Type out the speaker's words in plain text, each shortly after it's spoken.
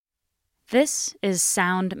This is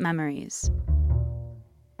Sound Memories.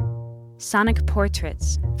 Sonic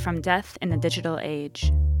portraits from death in the digital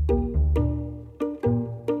age.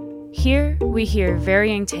 Here we hear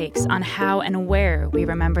varying takes on how and where we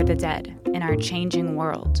remember the dead in our changing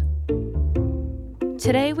world.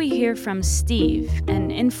 Today we hear from Steve,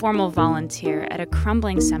 an informal volunteer at a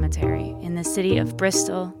crumbling cemetery in the city of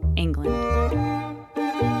Bristol, England.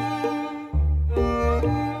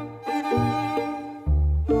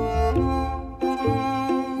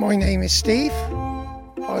 My name is Steve.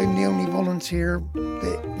 I'm the only volunteer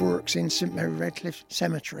that works in St Mary Redcliffe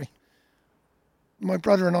Cemetery. My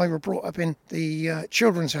brother and I were brought up in the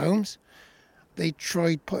children's homes. They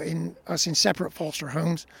tried putting us in separate foster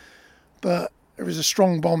homes, but there was a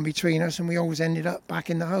strong bond between us and we always ended up back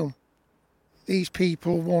in the home. These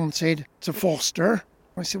people wanted to foster.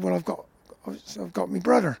 I said, well, I've got my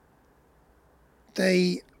brother.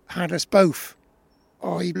 They had us both.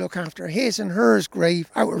 I look after his and hers grave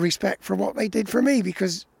out of respect for what they did for me,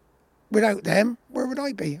 because without them, where would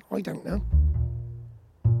I be? I don't know.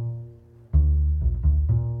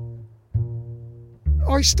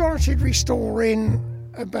 I started restoring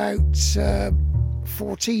about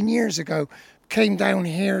 14 years ago. Came down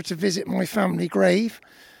here to visit my family grave,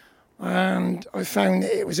 and I found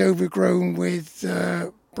that it was overgrown with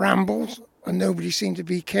brambles and nobody seemed to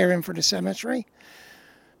be caring for the cemetery.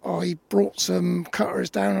 I brought some cutters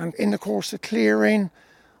down, and in the course of clearing,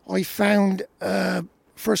 I found a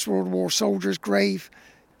First World War soldier's grave,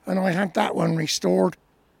 and I had that one restored.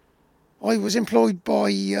 I was employed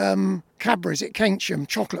by Cadbury's at Keynsham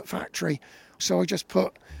Chocolate Factory, so I just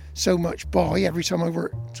put so much by every time I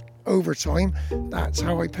worked overtime. That's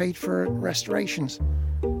how I paid for restorations.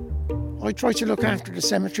 I try to look after the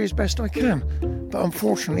cemetery as best I can, but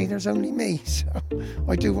unfortunately there's only me, so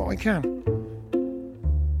I do what I can.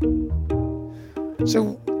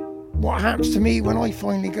 So what happens to me when I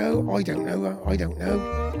finally go, I don't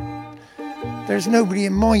know. There's nobody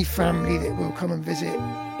in my family that will come and visit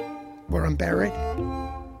where I'm buried,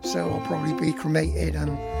 so I'll probably be cremated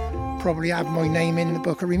and probably have my name in the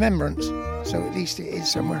book of remembrance, so at least it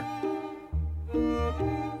is somewhere.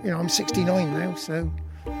 You know, I'm 69 now, so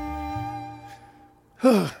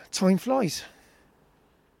time flies.